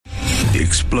The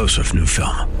explosive new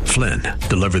film, Flynn,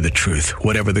 deliver the truth,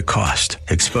 whatever the cost,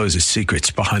 exposes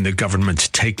secrets behind the government's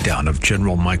takedown of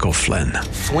General Michael Flynn.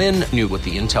 Flynn knew what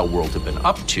the intel world had been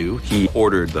up to. He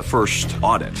ordered the first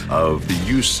audit of the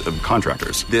use of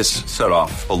contractors. This set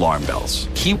off alarm bells.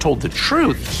 He told the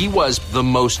truth. He was the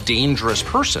most dangerous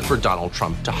person for Donald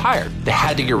Trump to hire. They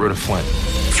had to get rid of Flynn.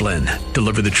 Flynn,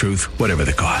 deliver the truth, whatever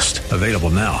the cost. Available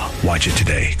now. Watch it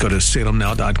today. Go to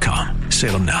salemnow.com.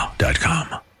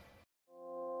 salemnow.com.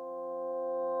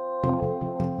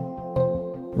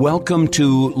 Welcome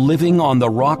to Living on the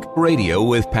Rock Radio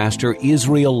with Pastor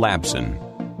Israel Labson.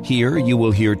 Here you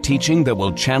will hear teaching that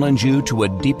will challenge you to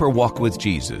a deeper walk with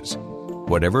Jesus.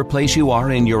 Whatever place you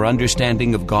are in your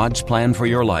understanding of God's plan for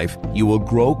your life, you will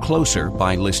grow closer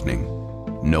by listening.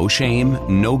 No shame,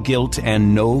 no guilt,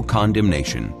 and no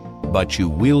condemnation. But you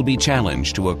will be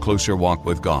challenged to a closer walk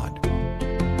with God.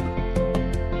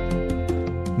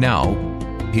 Now,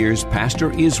 here's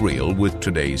Pastor Israel with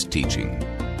today's teaching.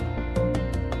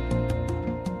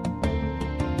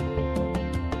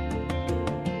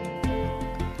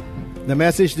 The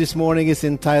message this morning is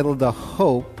entitled, The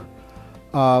Hope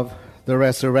of the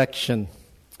Resurrection.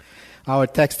 Our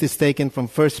text is taken from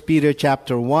 1 Peter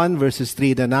chapter 1, verses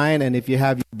 3 to 9. And if you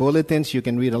have your bulletins, you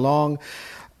can read along.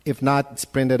 If not, it's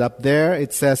printed up there.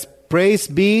 It says, Praise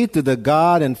be to the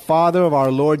God and Father of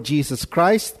our Lord Jesus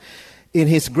Christ. In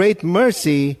His great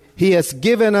mercy, He has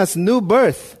given us new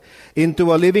birth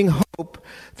into a living hope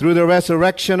through the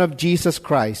resurrection of Jesus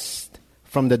Christ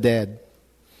from the dead,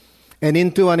 and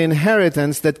into an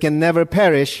inheritance that can never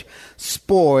perish,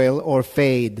 spoil, or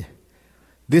fade.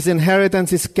 This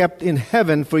inheritance is kept in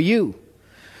heaven for you,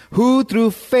 who through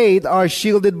faith are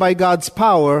shielded by God's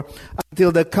power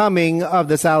until the coming of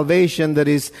the salvation that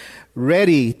is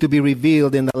ready to be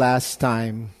revealed in the last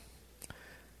time.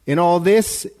 In all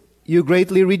this, you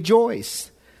greatly rejoice.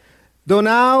 Though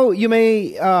now you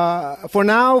may, for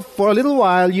a little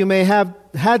while, you may have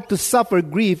had to suffer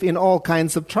grief in all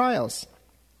kinds of trials.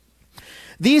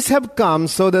 These have come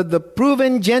so that the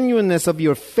proven genuineness of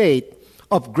your faith,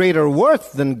 of greater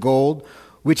worth than gold,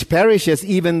 which perishes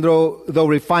even though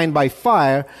refined by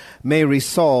fire, may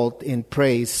result in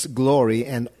praise, glory,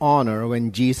 and honor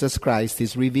when Jesus Christ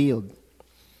is revealed.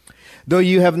 Though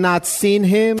you have not seen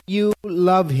Him, you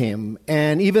love Him.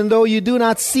 And even though you do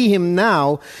not see Him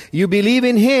now, you believe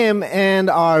in Him and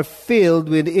are filled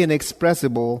with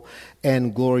inexpressible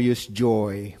and glorious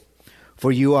joy.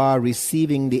 For you are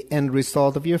receiving the end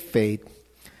result of your faith,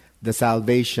 the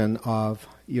salvation of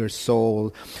your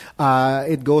soul.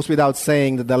 It goes without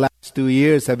saying that the last 2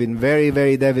 years have been very,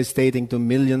 very devastating to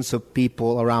millions of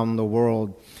people around the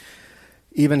world.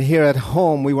 Even here at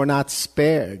home, we were not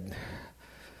spared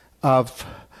of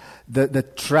the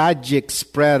tragic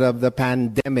spread of the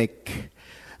pandemic,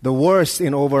 the worst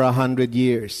in over 100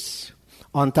 years.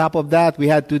 On top of that, we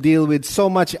had to deal with so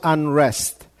much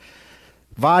unrest,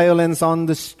 violence on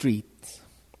the streets,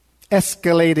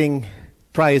 escalating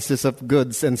prices of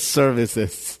goods and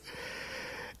services.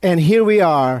 And here we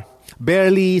are,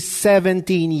 barely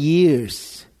 17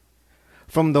 years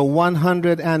from the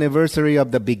 100th anniversary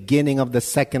of the beginning of the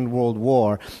Second World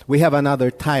War. We have another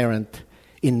tyrant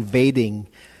invading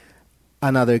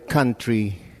another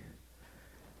country,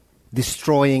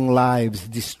 destroying lives,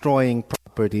 destroying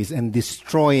properties, and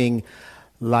destroying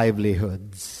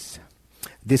livelihoods.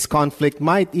 This conflict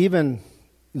might even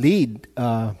lead,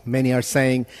 many are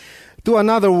saying, to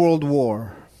another world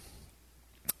war.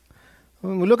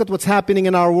 When we look at what's happening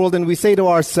in our world and we say to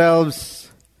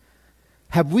ourselves,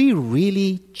 have we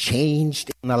really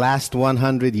changed in the last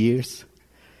 100 years?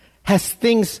 Has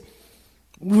things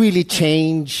really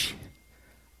changed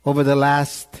over the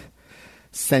last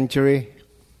century?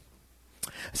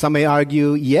 Some may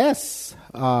argue, yes.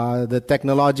 The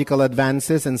technological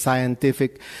advances and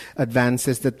scientific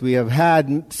advances that we have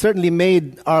had certainly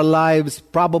made our lives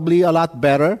probably a lot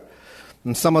better.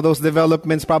 And some of those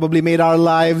developments probably made our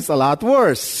lives a lot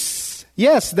worse.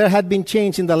 Yes, there had been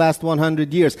change in the last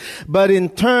 100 years. But in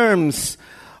terms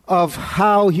of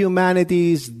how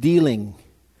humanity is dealing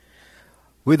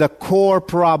with the core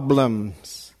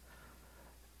problems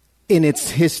in its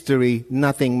history,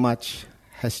 nothing much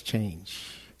has changed.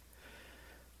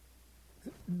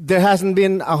 There hasn't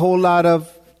been a whole lot of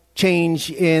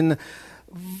change in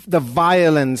the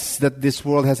violence that this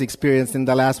world has experienced in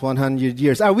the last 100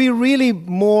 years. Are we really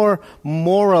more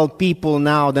moral people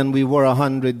now than we were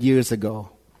 100 years ago?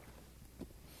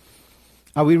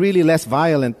 Are we really less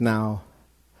violent now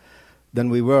than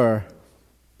we were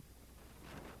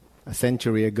a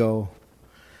century ago?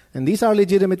 And these are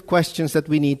legitimate questions that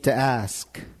we need to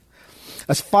ask.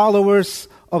 As followers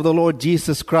of the Lord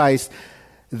Jesus Christ,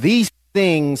 these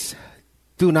things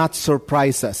do not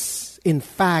surprise us. In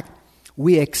fact,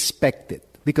 we expect it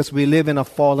because we live in a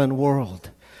fallen world.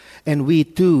 And we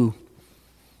too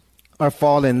are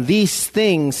fallen. These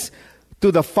things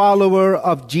to the follower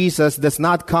of Jesus does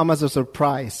not come as a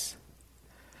surprise.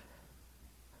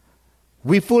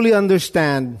 We fully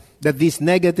understand that these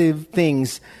negative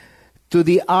things to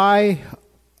the eye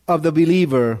of the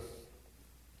believer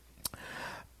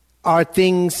are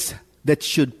things that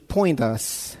should point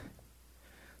us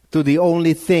to the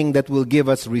only thing that will give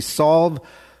us resolve,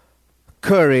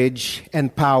 courage,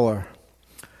 and power.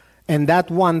 And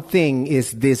that one thing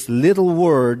is this little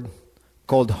word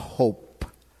called hope.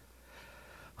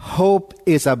 Hope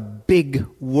is a big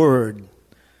word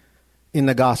in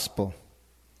the gospel.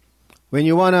 When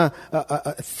you want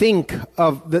to think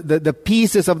of the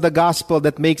pieces of the gospel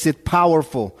that makes it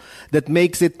powerful, that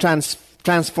makes it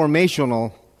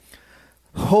transformational,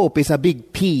 hope is a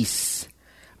big piece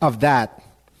of that.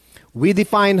 We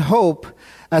define hope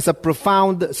as a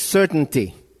profound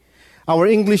certainty. Our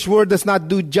English word does not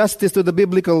do justice to the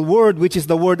biblical word, which is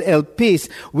the word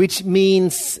elpis, which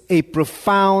means a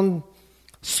profound,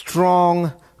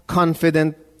 strong,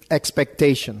 confident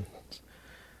expectation.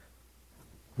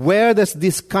 Where does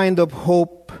this kind of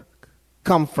hope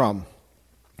come from?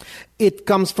 It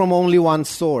comes from only one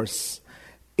source.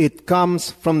 It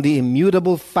comes from the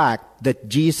immutable fact that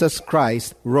Jesus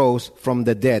Christ rose from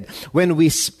the dead. When we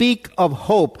speak of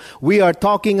hope, we are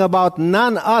talking about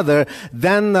none other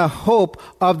than the hope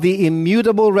of the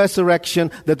immutable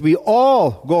resurrection that we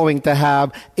all going to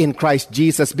have in Christ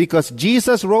Jesus. Because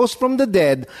Jesus rose from the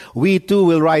dead, we too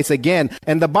will rise again.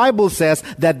 And the Bible says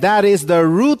that that is the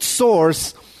root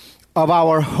source of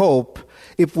our hope.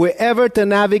 If we're ever to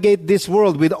navigate this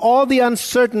world with all the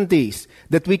uncertainties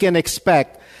that we can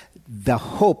expect, the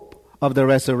hope of the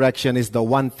resurrection is the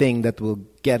one thing that will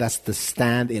get us to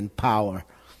stand in power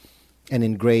and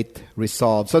in great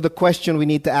resolve. So the question we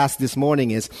need to ask this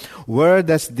morning is, where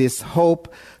does this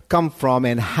hope come from,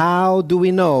 and how do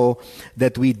we know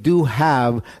that we do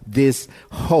have this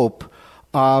hope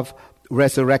of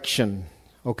resurrection?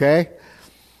 Okay?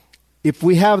 If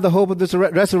we have the hope of this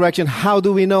resurrection, how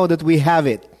do we know that we have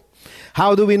it?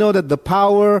 How do we know that the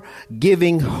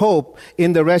power-giving hope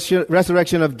in the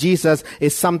resurrection of Jesus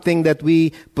is something that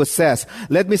we possess?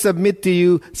 Let me submit to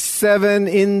you 7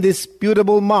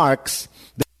 indisputable marks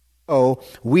that show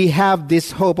we have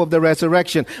this hope of the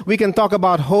resurrection. We can talk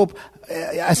about hope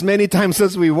as many times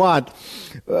as we want,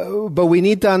 but we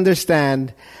need to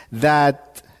understand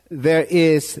that there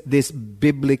is this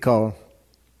biblical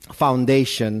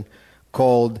foundation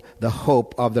called the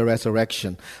hope of the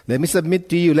resurrection. Let me submit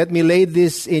to you, let me lay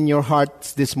this in your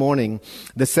hearts this morning,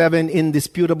 the 7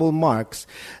 indisputable marks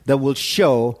that will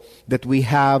show that we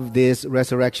have this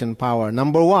resurrection power.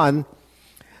 Number 1,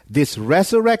 this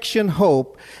resurrection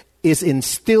hope is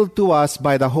instilled to us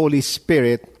by the Holy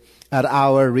Spirit at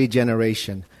our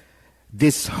regeneration.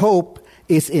 This hope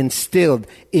is instilled,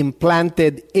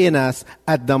 implanted in us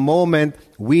at the moment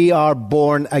we are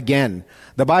born again.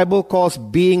 The Bible calls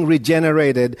being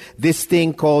regenerated this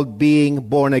thing called being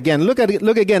born again. Look at it.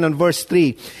 Look again on verse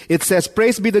 3. It says,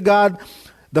 "Praise be to God,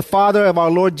 the Father of our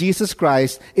Lord Jesus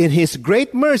Christ. In His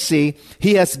great mercy,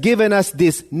 He has given us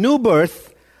this new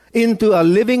birth into a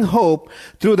living hope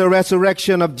through the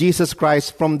resurrection of Jesus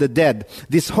Christ from the dead."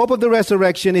 This hope of the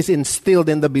resurrection is instilled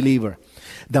in the believer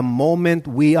the moment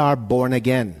we are born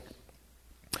again.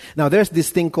 Now, there's this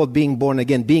thing called being born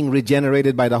again, being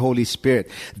regenerated by the Holy Spirit.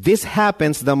 This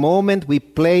happens the moment we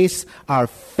place our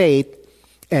faith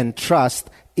and trust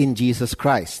in Jesus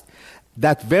Christ.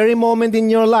 That very moment in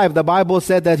your life, the Bible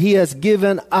said that He has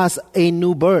given us a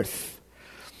new birth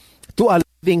to a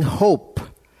living hope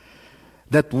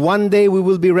that one day we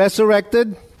will be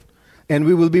resurrected and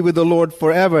we will be with the Lord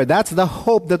forever. That's the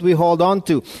hope that we hold on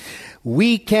to.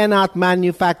 We cannot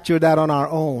manufacture that on our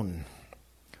own.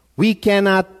 We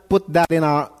cannot put that in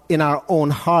our own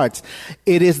hearts.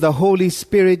 It is the Holy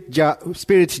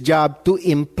Spirit's job to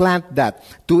implant that,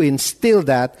 to instill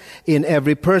that in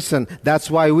every person. That's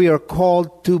why we are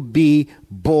called to be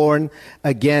born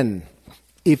again.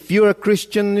 If you're a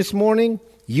Christian this morning,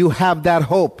 you have that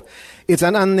hope. It's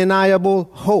an undeniable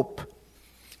hope.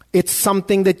 It's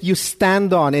something that you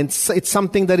stand on. It's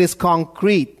something that is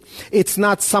concrete. It's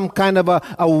not some kind of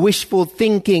a wishful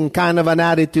thinking kind of an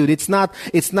attitude. It's not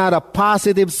a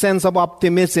positive sense of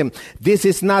optimism. This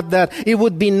is not that it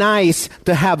would be nice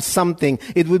to have something.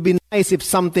 It would be nice if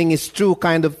something is true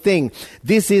kind of thing.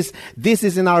 This is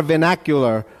in our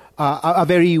vernacular a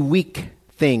very weak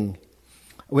thing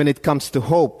when it comes to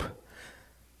hope.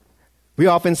 We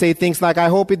often say things like, I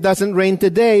hope it doesn't rain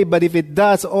today, but if it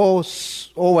does, oh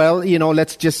well,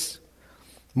 let's just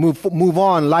move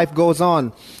on. Life goes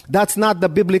on. That's not the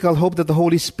biblical hope that the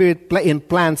Holy Spirit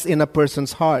implants in a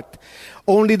person's heart.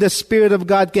 Only the Spirit of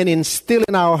God can instill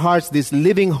in our hearts this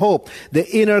living hope, the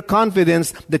inner confidence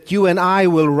that you and I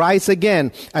will rise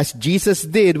again, as Jesus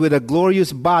did, with a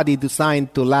glorious body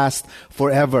designed to last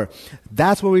forever.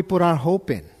 That's where we put our hope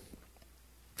in.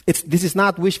 This is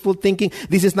not wishful thinking.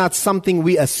 This is not something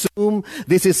we assume.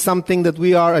 This is something that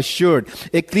we are assured.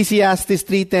 Ecclesiastes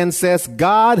 3:10 says,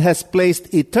 God has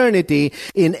placed eternity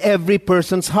in every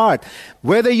person's heart.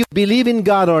 Whether you believe in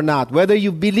God or not, whether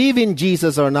you believe in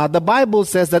Jesus or not, the Bible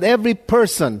says that every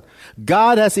person,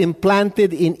 God has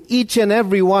implanted in each and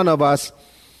every one of us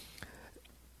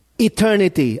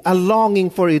eternity, a longing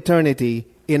for eternity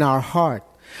in our heart.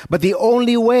 But the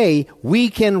only way we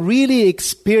can really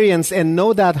experience and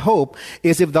know that hope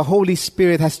is if the Holy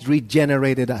Spirit has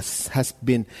regenerated us, has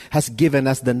given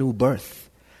us the new birth.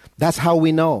 That's how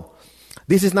we know.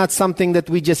 This is not something that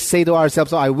we just say to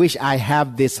ourselves, oh, I wish I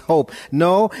have this hope.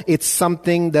 No, it's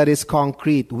something that is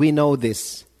concrete. We know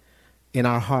this in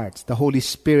our hearts. The Holy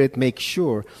Spirit makes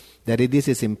sure that this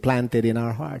is implanted in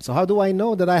our hearts. So how do I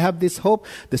know that I have this hope?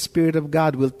 The Spirit of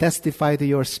God will testify to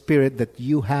your spirit that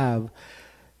you have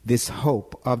this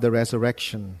hope of the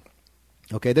resurrection.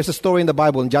 Okay, there's a story in the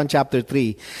Bible in John chapter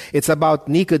 3. It's about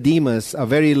Nicodemus, a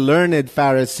very learned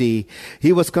Pharisee.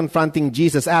 He was confronting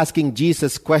Jesus, asking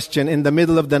Jesus question. In the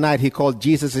middle of the night, he called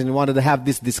Jesus and wanted to have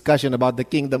this discussion about the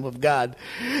kingdom of God.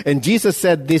 And Jesus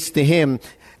said this to him,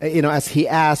 as he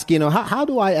asked, how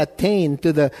do I attain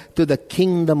to the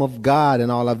kingdom of God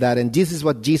and all of that? And this is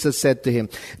what Jesus said to him.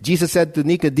 Jesus said to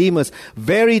Nicodemus,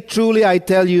 very truly I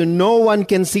tell you, no one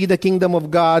can see the kingdom of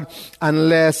God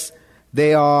unless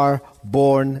they are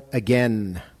born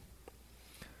again.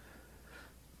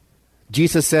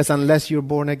 Jesus says, unless you're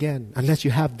born again, unless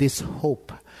you have this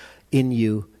hope in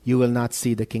you, you will not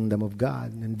see the kingdom of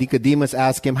God. And Nicodemus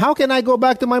asked him, how can I go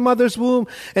back to my mother's womb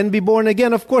and be born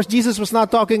again? Of course, Jesus was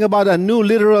not talking about a new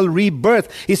literal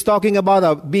rebirth. He's talking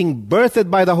about being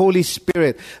birthed by the Holy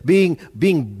Spirit, being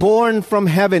born from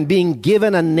heaven, being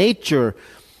given a nature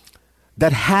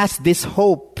that has this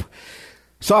hope.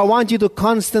 So I want you to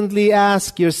constantly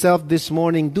ask yourself this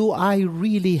morning, do I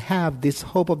really have this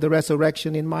hope of the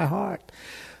resurrection in my heart?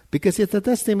 Because it's the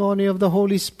testimony of the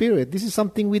Holy Spirit. This is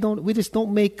something we just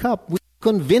don't make up. We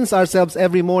convince ourselves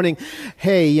every morning,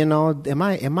 hey, am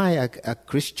I a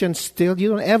Christian still? You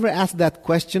don't ever ask that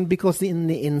question, because in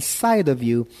the inside of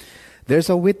you, there's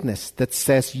a witness that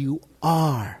says you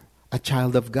are a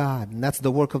child of God. And that's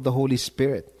the work of the Holy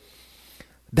Spirit.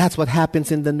 That's what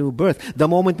happens in the new birth. The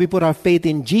moment we put our faith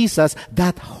in Jesus,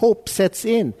 that hope sets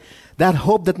in. That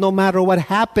hope that no matter what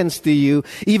happens to you,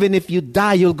 even if you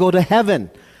die, you'll go to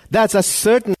heaven. That's a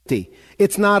certainty.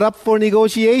 It's not up for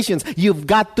negotiations. You've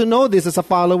got to know this as a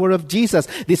follower of Jesus.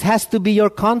 This has to be your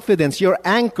confidence, your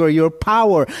anchor, your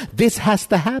power. This has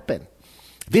to happen.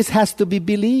 This has to be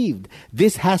believed.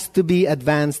 This has to be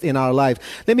advanced in our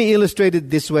life. Let me illustrate it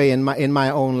this way in my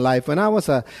own life. When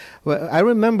I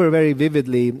remember very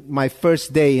vividly my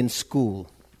first day in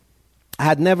school. I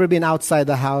had never been outside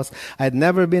the house. I had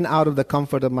never been out of the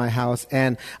comfort of my house,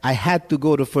 and I had to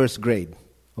go to first grade.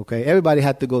 Okay, everybody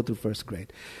had to go to first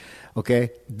grade.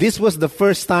 Okay, this was the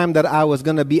first time that I was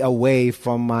going to be away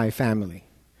from my family.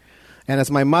 And as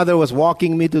my mother was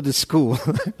walking me to the school,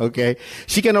 okay,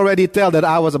 she can already tell that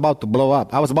I was about to blow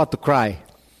up. I was about to cry.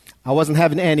 I wasn't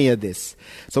having any of this.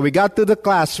 So we got to the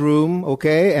classroom,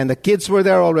 okay, and the kids were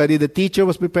there already. The teacher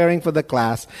was preparing for the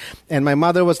class. And my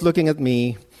mother was looking at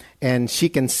me, and she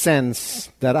can sense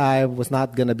that I was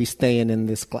not going to be staying in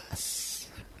this class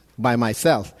by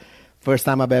myself. First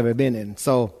time I've ever been in.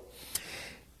 So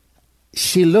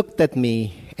she looked at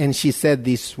me and she said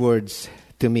these words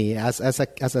to me as a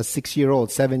 6-year-old,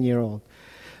 7-year-old.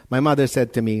 My mother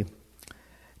said to me,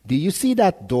 do you see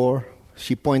that door?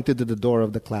 She pointed to the door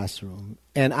of the classroom.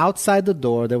 And outside the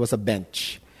door, there was a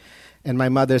bench. And my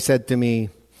mother said to me,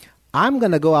 I'm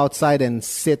going to go outside and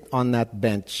sit on that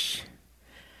bench.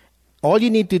 All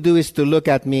you need to do is to look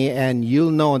at me and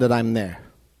you'll know that I'm there.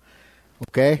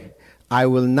 Okay? I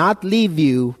will not leave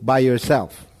you by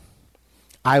yourself.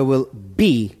 I will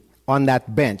be on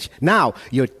that bench. Now,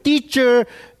 your teacher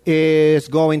is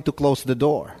going to close the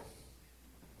door.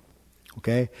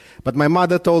 Okay? But my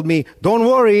mother told me, don't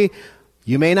worry,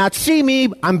 you may not see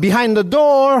me, I'm behind the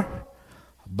door,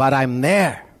 but I'm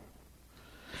there.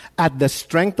 At the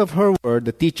strength of her word,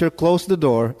 the teacher closed the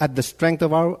door. At the strength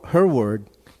of her word,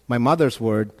 my mother's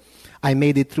word, I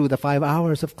made it through the 5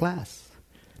 hours of class.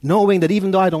 Knowing that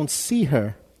even though I don't see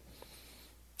her,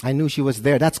 I knew she was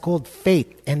there. That's called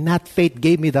faith. And that faith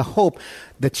gave me the hope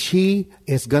that she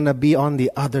is going to be on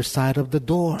the other side of the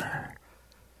door.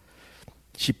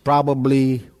 She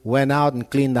probably went out and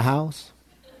cleaned the house.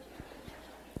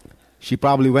 She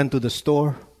probably went to the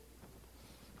store.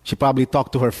 She probably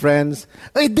talked to her friends.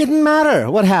 It didn't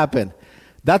matter what happened.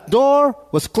 That door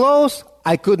was closed.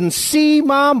 I couldn't see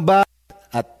Mom, but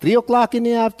at 3 o'clock in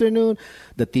the afternoon,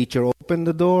 the teacher opened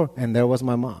the door and there was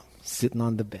my mom sitting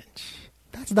on the bench.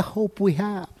 That's the hope we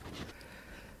have.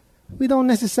 We don't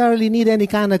necessarily need any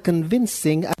kind of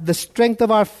convincing. At the strength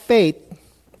of our faith,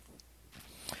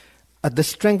 at the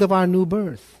strength of our new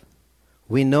birth,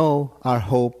 we know our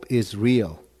hope is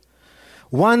real.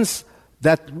 Once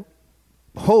that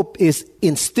hope is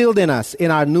instilled in us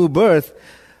in our new birth,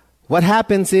 what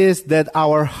happens is that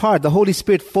our heart, the Holy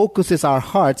Spirit focuses our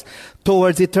hearts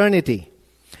towards eternity.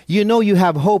 You know you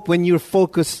have hope when your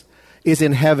focus is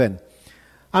in heaven.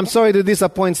 I'm sorry to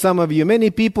disappoint some of you. Many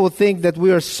people think that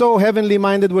we are so heavenly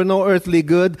minded, we're no earthly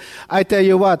good. I tell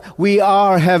you what, we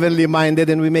are heavenly minded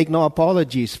and we make no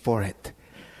apologies for it.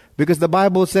 Because the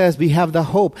Bible says we have the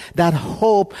hope. That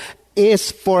hope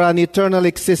is for an eternal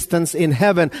existence in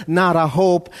heaven, not a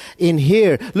hope in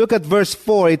here. Look at verse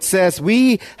 4. It says,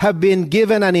 we have been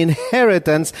given an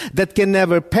inheritance that can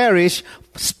never perish,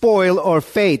 spoil, or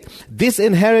fade. This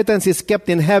inheritance is kept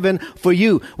in heaven for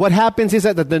you. What happens is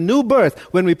that at the new birth,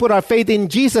 when we put our faith in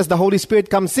Jesus, the Holy Spirit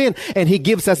comes in and He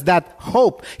gives us that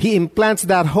hope. He implants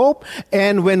that hope,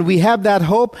 and when we have that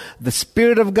hope, the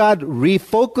Spirit of God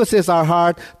refocuses our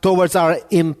heart towards our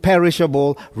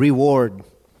imperishable reward.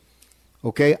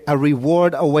 Okay, a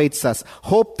reward awaits us.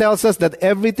 Hope tells us that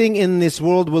everything in this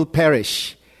world will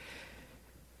perish.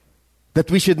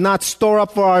 That we should not store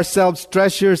up for ourselves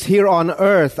treasures here on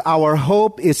earth. Our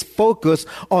hope is focused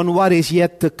on what is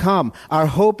yet to come. Our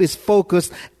hope is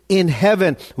focused in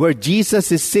heaven, where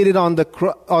Jesus is seated on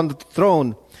the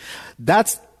throne.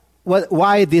 That's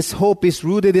why this hope is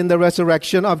rooted in the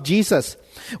resurrection of Jesus.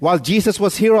 While Jesus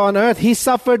was here on earth, He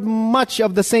suffered much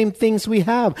of the same things we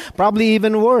have, probably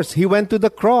even worse. He went to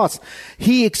the cross.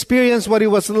 He experienced what it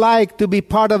was like to be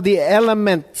part of the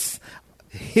elements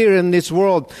here in this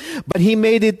world. But He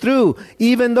made it through.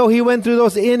 Even though He went through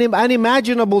those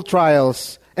unimaginable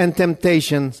trials and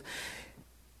temptations,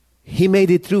 He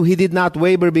made it through. He did not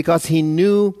waver because He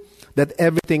knew that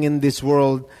everything in this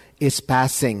world is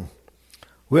passing.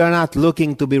 We are not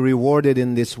looking to be rewarded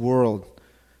in this world,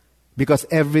 because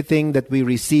everything that we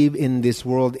receive in this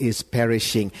world is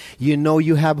perishing. You know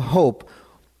you have hope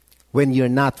when you're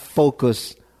not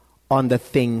focused on the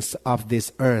things of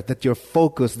this earth. That your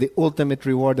focus, the ultimate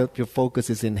reward of your focus,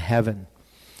 is in heaven.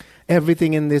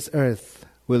 Everything in this earth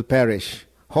will perish.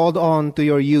 Hold on to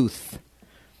your youth.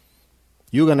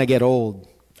 You're going to get old.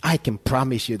 I can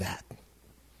promise you that.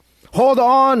 Hold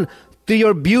on to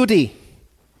your beauty.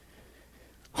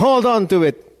 Hold on to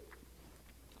it.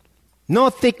 No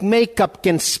thick makeup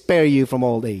can spare you from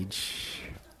old age.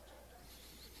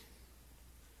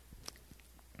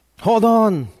 Hold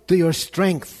on to your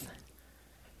strength.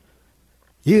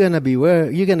 You're gonna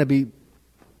be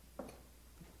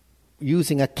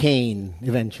using a cane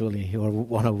eventually, or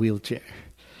on a wheelchair.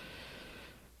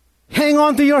 Hang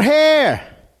on to your hair.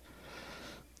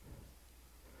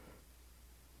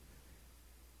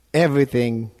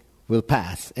 Everything will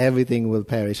pass. Everything will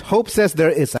perish. Hope says there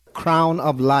is a crown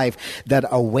of life that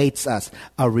awaits us,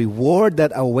 a reward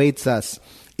that awaits us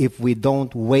if we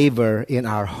don't waver in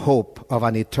our hope of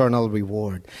an eternal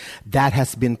reward. That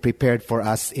has been prepared for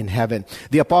us in heaven.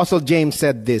 The Apostle James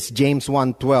said this, James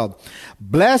 1:12.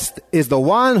 Blessed is the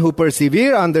one who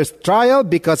perseveres under trial,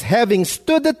 because having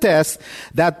stood the test,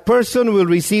 that person will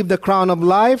receive the crown of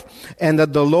life, and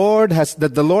that the Lord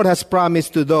has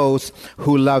promised to those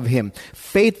who love Him.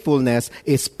 Faithfulness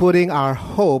is putting our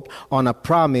hope on a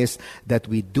promise that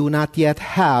we do not yet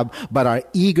have, but are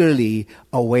eagerly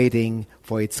awaiting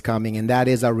for its coming. And that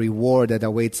is a reward that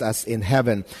awaits us in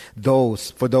heaven,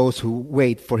 for those who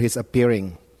wait for His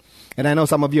appearing. And I know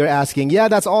some of you are asking, yeah,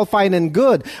 that's all fine and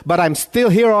good, but I'm still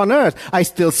here on earth. I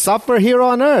still suffer here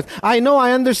on earth. I know,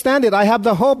 I understand it. I have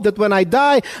the hope that when I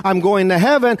die, I'm going to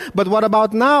heaven. But what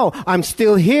about now? I'm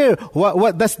still here.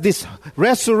 What does this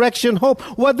resurrection hope,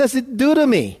 what does it do to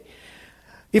me?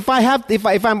 If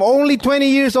I'm only 20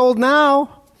 years old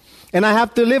now, and I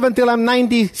have to live until I'm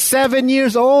 97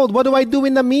 years old, what do I do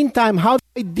in the meantime? How do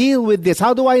I deal with this?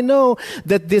 How do I know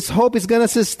that this hope is going to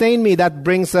sustain me? That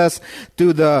brings us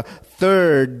to the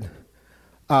third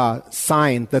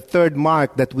sign, the third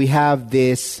mark that we have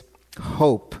this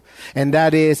hope. And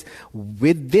that is,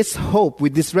 with this hope,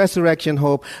 with this resurrection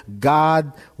hope,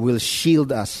 God will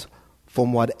shield us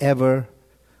from whatever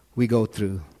we go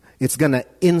through. It's going to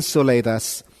insulate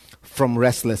us from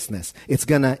restlessness. It's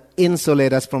going to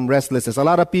insulate us from restlessness. A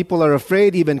lot of people are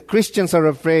afraid, even Christians are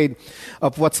afraid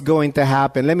of what's going to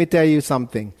happen. Let me tell you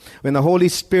something. When the Holy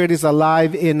Spirit is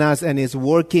alive in us and is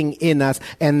working in us,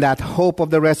 and that hope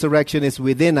of the resurrection is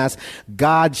within us,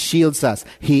 God shields us.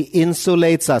 He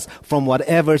insulates us from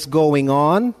whatever's going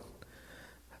on,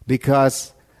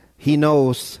 because He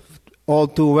knows all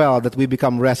too well that we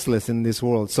become restless in this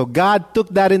world. So God took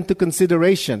that into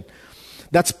consideration.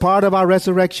 That's part of our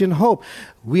resurrection hope.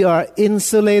 We are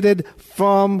insulated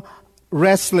from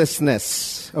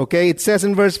restlessness. Okay, it says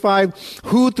in verse 5,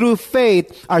 who through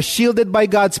faith are shielded by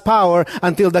God's power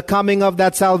until the coming of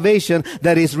that salvation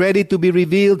that is ready to be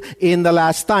revealed in the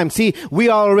last time. See, we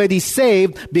are already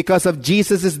saved because of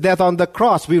Jesus' death on the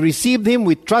cross. We received Him,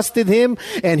 we trusted Him,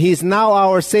 and He's now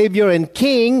our Savior and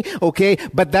King. Okay,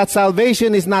 but that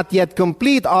salvation is not yet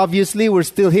complete. Obviously, we're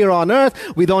still here on earth.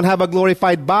 We don't have a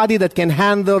glorified body that can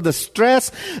handle the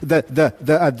stress, the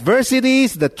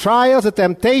adversities, the trials, the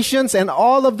temptations, and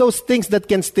all of those things that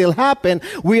can still happen.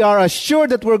 We are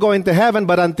assured that we're going to heaven,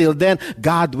 but until then,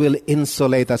 God will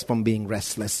insulate us from being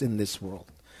restless in this world.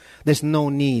 There's no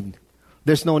need.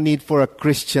 There's no need for a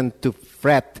Christian to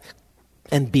fret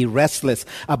and be restless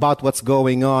about what's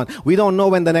going on. We don't know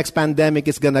when the next pandemic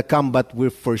is going to come, but we're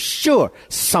for sure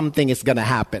something is going to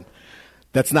happen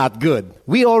that's not good.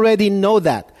 We already know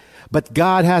that. But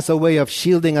God has a way of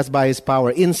shielding us by His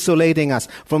power, insulating us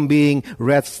from being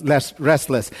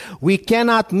restless. We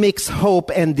cannot mix hope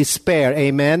and despair.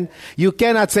 Amen? You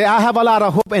cannot say, I have a lot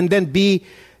of hope and then be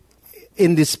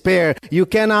in despair. You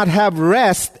cannot have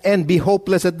rest and be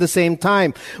hopeless at the same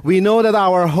time. We know that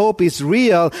our hope is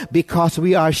real because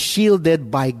we are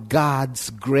shielded by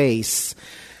God's grace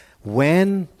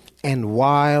when and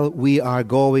while we are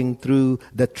going through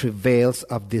the travails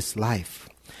of this life.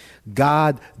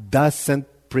 God doesn't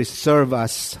preserve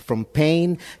us from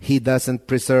pain. He doesn't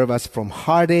preserve us from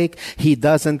heartache. He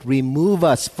doesn't remove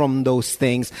us from those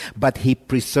things, but He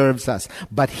preserves us.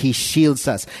 But He shields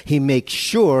us. He makes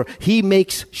sure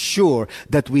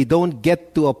that we don't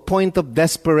get to a point of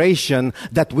desperation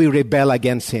that we rebel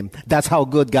against Him. That's how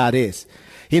good God is.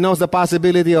 He knows the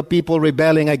possibility of people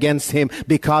rebelling against Him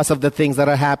because of the things that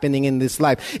are happening in this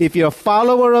life. If you're a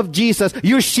follower of Jesus,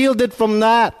 you're shielded from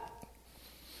that.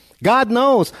 God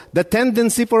knows the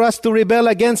tendency for us to rebel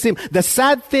against Him. The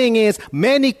sad thing is,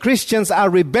 many Christians are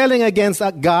rebelling against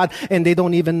God and they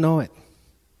don't even know it.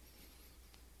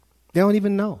 They don't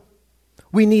even know.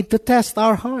 We need to test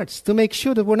our hearts to make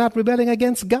sure that we're not rebelling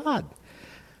against God.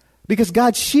 Because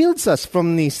God shields us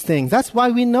from these things. That's why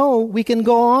we know we can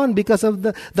go on, because of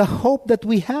the hope that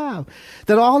we have.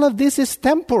 That all of this is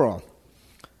temporal.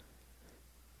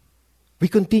 We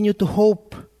continue to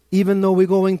hope even though we're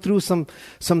going through some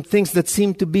things that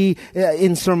seem to be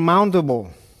insurmountable.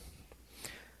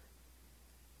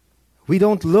 We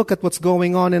don't look at what's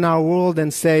going on in our world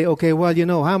and say, okay, well,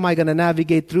 how am I going to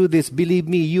navigate through this? Believe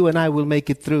me, you and I will make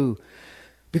it through.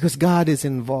 Because God is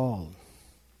involved.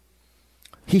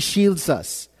 He shields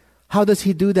us. How does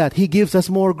He do that? He gives us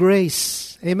more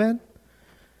grace. Amen?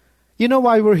 You know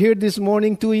why we're here this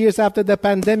morning, 2 years after the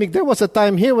pandemic? There was a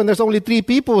time here when there's only 3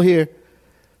 people here.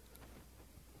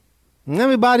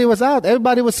 Everybody was out.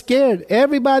 Everybody was scared.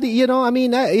 Everybody, you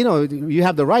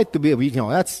have the right to be,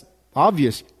 that's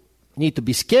obvious. You need to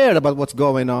be scared about what's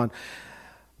going on.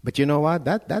 But you know what?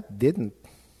 That didn't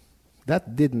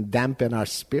dampen our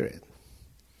spirit.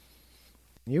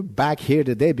 You're back here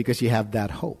today because you have that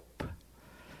hope.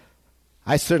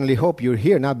 I certainly hope you're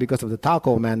here not because of the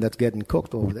taco man that's getting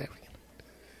cooked over there.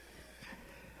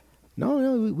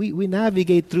 No, we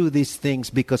navigate through these things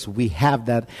because we have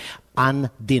that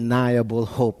undeniable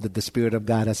hope that the Spirit of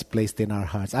God has placed in our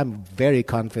hearts. I'm very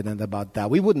confident about that.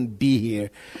 We wouldn't be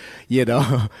here,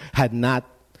 had not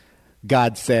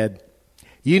God said,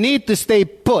 you need to stay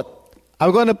put.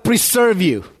 I'm going to preserve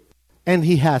you. And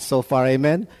He has so far,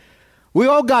 amen? We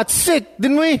all got sick,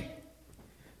 didn't we?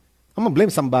 I'm going to blame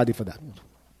somebody for that.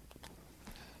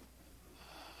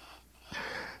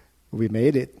 We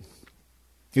made it.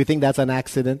 You think that's an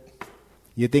accident?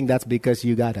 You think that's because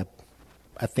you got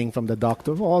a thing from the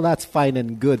doctor? Oh, that's fine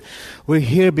and good. We're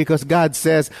here because God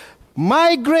says,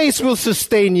 my grace will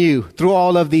sustain you through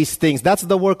all of these things. That's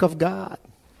the work of God.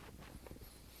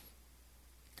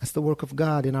 That's the work of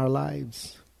God in our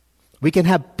lives. We can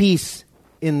have peace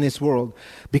in this world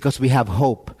because we have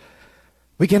hope.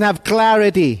 We can have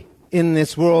clarity in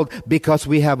this world because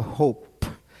we have hope.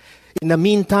 In the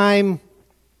meantime,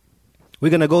 we're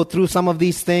going to go through some of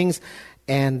these things.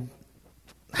 And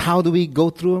how do we go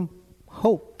through them?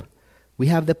 Hope. We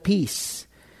have the peace.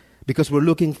 because we're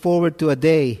looking forward to a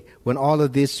day when all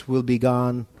of this will be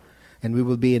gone and we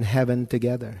will be in heaven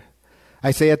together.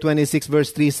 Isaiah 26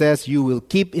 verse 3 says, you will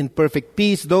keep in perfect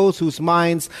peace those whose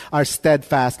minds are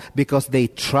steadfast because they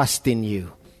trust in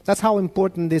you. That's how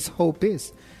important this hope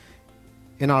is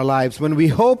in our lives. When we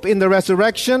hope in the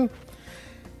resurrection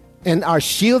and are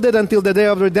shielded until the day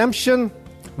of redemption,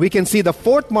 we can see the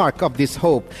fourth mark of this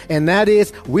hope, and that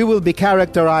is we will be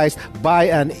characterized by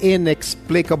an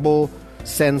inexplicable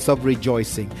sense of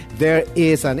rejoicing. There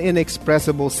is an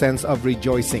inexpressible sense of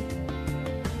rejoicing.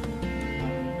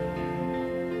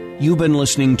 You've been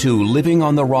listening to Living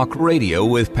on the Rock Radio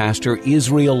with Pastor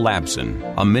Israel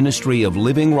Labson, a ministry of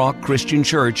Living Rock Christian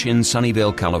Church in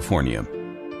Sunnyvale, California.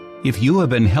 If you have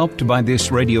been helped by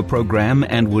this radio program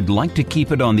and would like to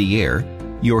keep it on the air,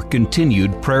 your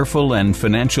continued prayerful and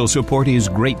financial support is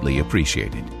greatly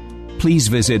appreciated. Please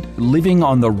visit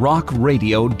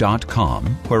livingontherockradio.com,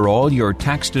 where all your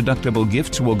tax-deductible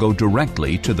gifts will go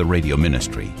directly to the radio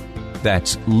ministry.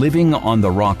 That's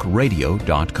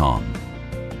livingontherockradio.com.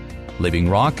 Living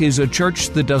Rock is a church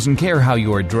that doesn't care how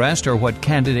you are dressed or what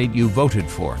candidate you voted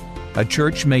for. A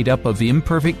church made up of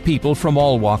imperfect people from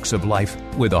all walks of life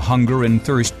with a hunger and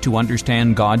thirst to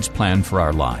understand God's plan for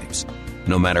our lives.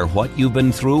 No matter what you've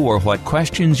been through or what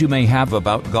questions you may have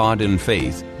about God and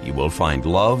faith, you will find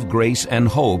love, grace, and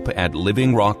hope at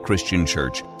Living Rock Christian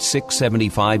Church,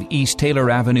 675 East Taylor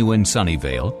Avenue in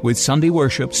Sunnyvale, with Sunday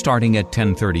worship starting at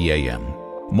 10:30 a.m.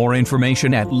 More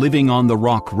information at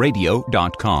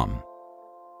livingontherockradio.com.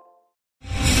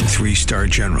 3-star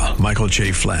General Michael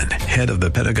J. Flynn, head of the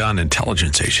Pentagon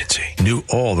Intelligence Agency, knew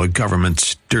all the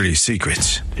government's dirty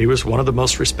secrets. He was one of the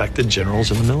most respected generals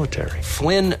in the military.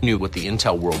 Flynn knew what the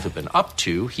intel world had been up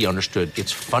to. He understood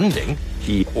its funding.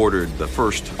 He ordered the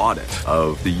first audit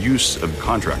of the use of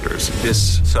contractors.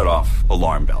 This set off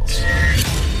alarm bells.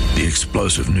 The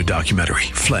explosive new documentary,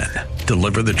 Flynn,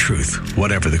 Deliver the Truth,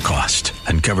 Whatever the Cost,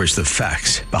 uncovers the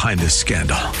facts behind this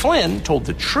scandal. Flynn told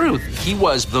the truth. He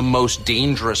was the most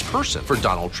dangerous person for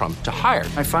Donald Trump to hire.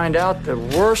 I find out the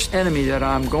worst enemy that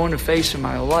I'm going to face in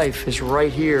my life is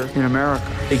right here in America.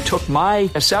 They took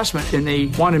my assessment and they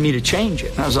wanted me to change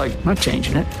it. And I was like, I'm not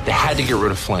changing it. They had to get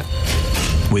rid of Flynn.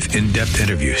 With in-depth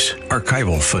interviews,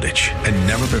 archival footage, and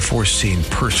never-before-seen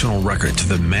personal records of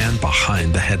the man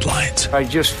behind the headlines. I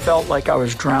just felt like I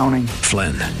was drowning.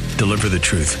 Flynn, Deliver the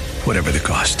Truth, Whatever the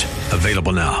Cost.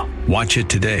 Available now. Watch it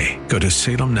today. Go to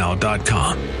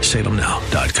salemnow.com.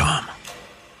 salemnow.com.